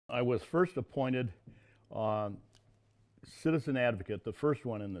I was first appointed citizen advocate, the first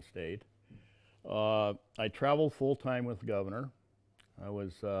one in the state. I traveled full-time with the governor. I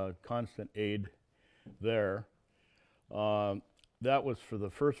was constant aide there. That was for the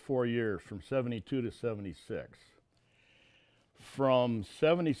first 4 years, from 72 to 76. From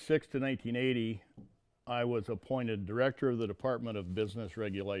 76 to 1980, I was appointed director of the Department of Business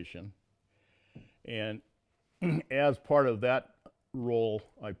Regulation. And as part of that role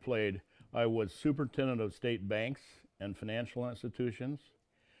I played, I was superintendent of state banks and financial institutions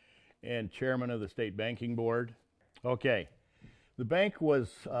and chairman of the state banking board. Okay, the bank was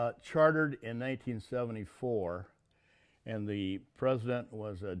chartered in 1974, and the president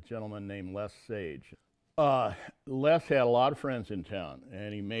was a gentleman named Les Sage. Les had a lot of friends in town,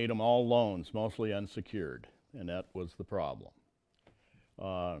 and he made them all loans, mostly unsecured, and that was the problem.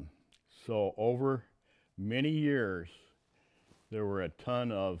 So over many years, there were a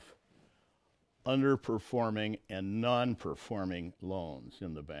ton of underperforming and non-performing loans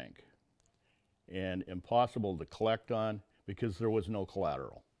in the bank, and impossible to collect on because there was no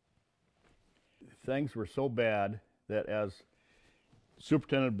collateral. Things were so bad that as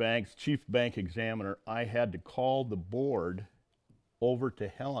superintendent of banks, chief bank examiner, I had to call the board over to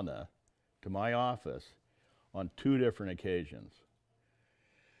Helena, to my office, on 2 different occasions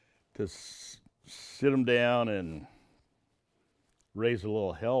to sit them down and raise a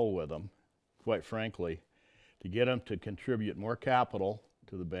little hell with them, quite frankly, to get them to contribute more capital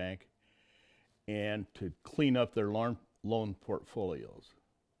to the bank and to clean up their loan portfolios.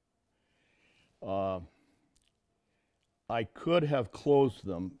 I could have closed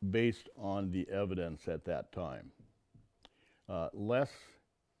them based on the evidence at that time. Les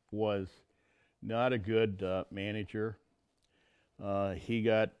was not a good manager. He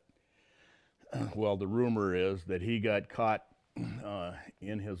got, well, the rumor is that he got caught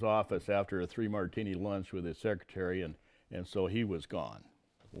in his office after a 3-martini lunch with his secretary, and so he was gone.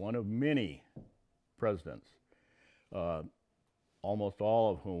 One of many presidents, almost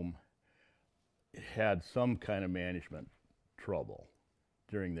all of whom had some kind of management trouble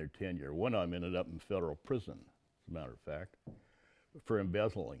during their tenure. One of them ended up in federal prison, as a matter of fact, for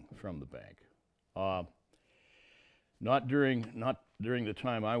embezzling from the bank. Not during the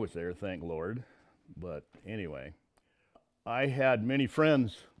time I was there, thank Lord, but anyway. I had many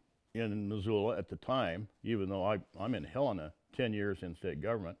friends in Missoula at the time, even though I'm in Helena, 10 years in state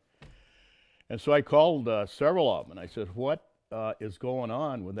government. And so I called several of them, and I said, what is going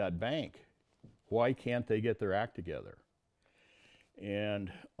on with that bank? Why can't they get their act together?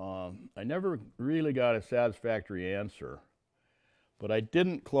 And I never really got a satisfactory answer, but I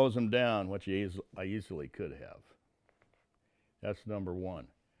didn't close them down, which I easily could have. That's number one.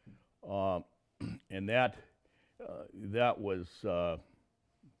 And that was,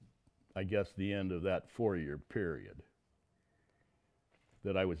 I guess, the end of that 4-year period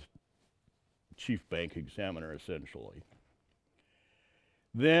that I was chief bank examiner, essentially.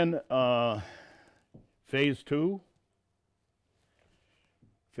 Then phase 2.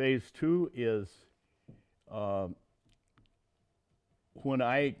 Phase 2 is when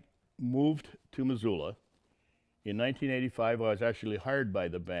I moved to Missoula in 1985. I was actually hired by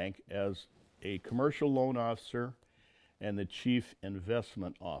the bank as a commercial loan officer and the chief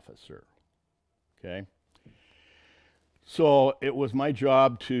investment officer. Okay? So it was my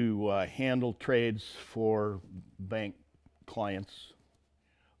job to handle trades for bank clients,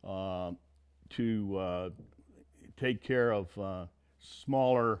 to take care of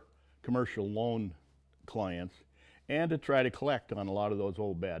smaller commercial loan clients, and to try to collect on a lot of those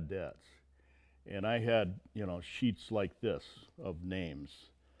old bad debts. And I had, sheets like this of names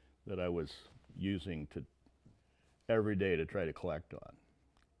that I was using every day to try to collect on,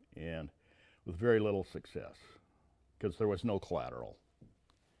 and with very little success because there was no collateral.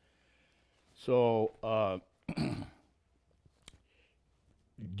 So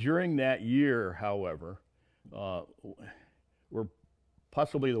during that year, however, were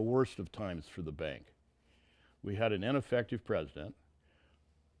possibly the worst of times for the bank. We had an ineffective president.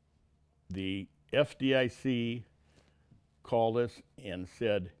 The FDIC called us and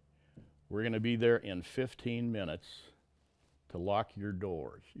said, we're going to be there in 15 minutes to lock your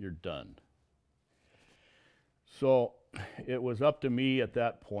doors. You're done. So it was up to me at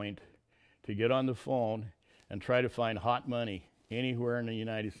that point to get on the phone and try to find hot money anywhere in the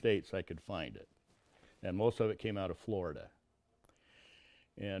United States I could find it. And most of it came out of Florida.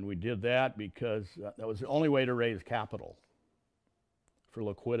 And we did that because that was the only way to raise capital for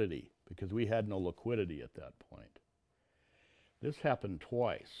liquidity, because we had no liquidity at that point. This happened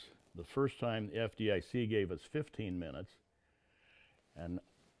twice. The first time the FDIC gave us 15 minutes, and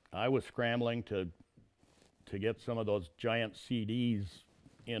I was scrambling to get some of those giant CDs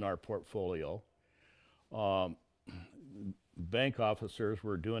in our portfolio. Bank officers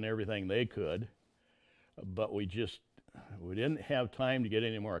were doing everything they could, but we didn't have time to get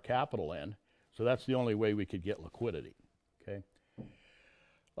any more capital in, so that's the only way we could get liquidity. Okay.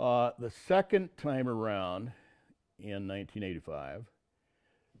 The second time around in 1985,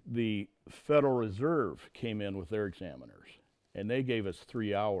 the Federal Reserve came in with their examiners, and they gave us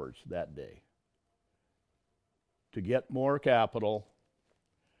 3 hours that day to get more capital,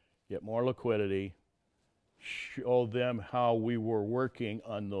 get more liquidity, show them how we were working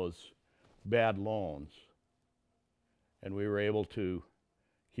on those bad loans, and we were able to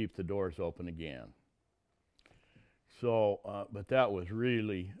keep the doors open again. So, but that was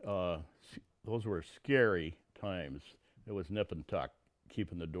really, those were scary times. It was nip and tuck,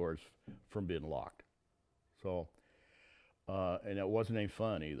 keeping the doors from being locked. So, and it wasn't any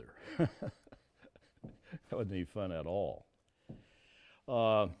fun either. That wasn't any fun at all.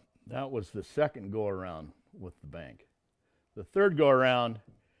 That was the second go around with the bank. The third go around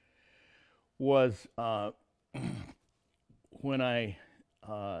was when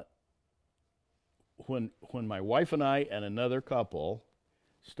my wife and I and another couple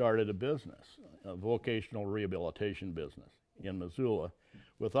started a business, a vocational rehabilitation business in Missoula,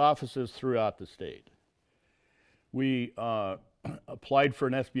 with offices throughout the state. We applied for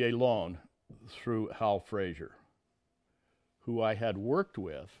an SBA loan through Hal Frazier, who I had worked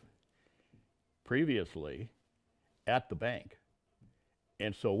with previously at the bank.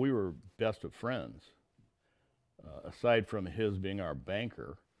 And so we were best of friends. Aside from his being our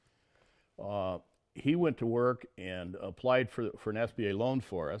banker, he went to work and applied for an SBA loan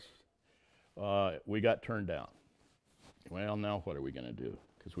for us. We got turned down. Well, now what are we going to do?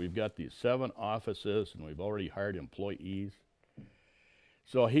 Because we've got these 7 offices and we've already hired employees.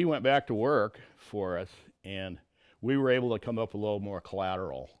 So he went back to work for us, and we were able to come up with a little more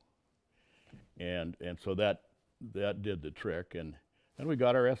collateral. And so that did the trick. And we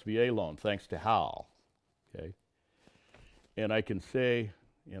got our SBA loan thanks to Hal. Okay. And I can say,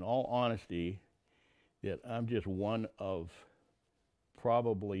 in all honesty, that I'm just one of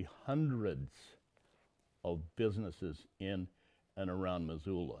probably hundreds of businesses in and around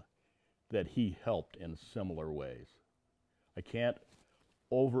Missoula that he helped in similar ways. I can't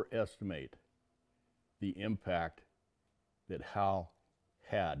overestimate the impact that Hal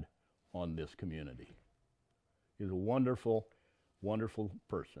had on this community. He's a wonderful, wonderful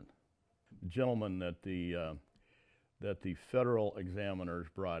person. The gentleman that the federal examiners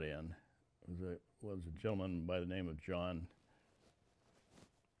brought in was a gentleman by the name of John,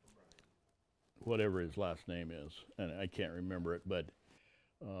 whatever his last name is, and I can't remember it, but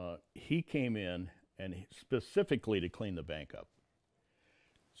he came in and specifically to clean the bank up.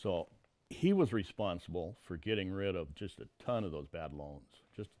 So he was responsible for getting rid of just a ton of those bad loans,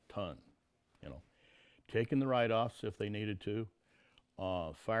 just a ton, you know, taking the write-offs if they needed to,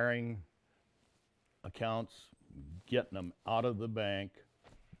 firing accounts, getting them out of the bank,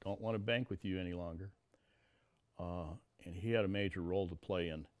 don't want to bank with you any longer. And he had a major role to play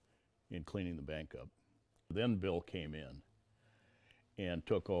in cleaning the bank up. Then Bill came in and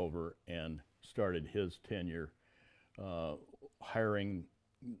took over and started his tenure, hiring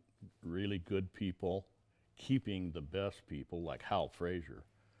really good people, keeping the best people like Hal Frazier,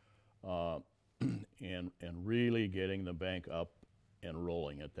 and really getting the bank up and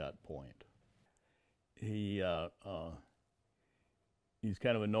rolling at that point. He's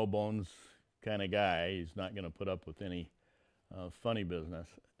kind of a no-bones kind of guy. He's not going to put up with any funny business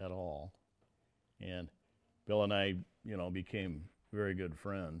at all. And Bill and I, became very good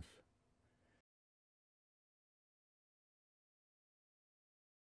friends.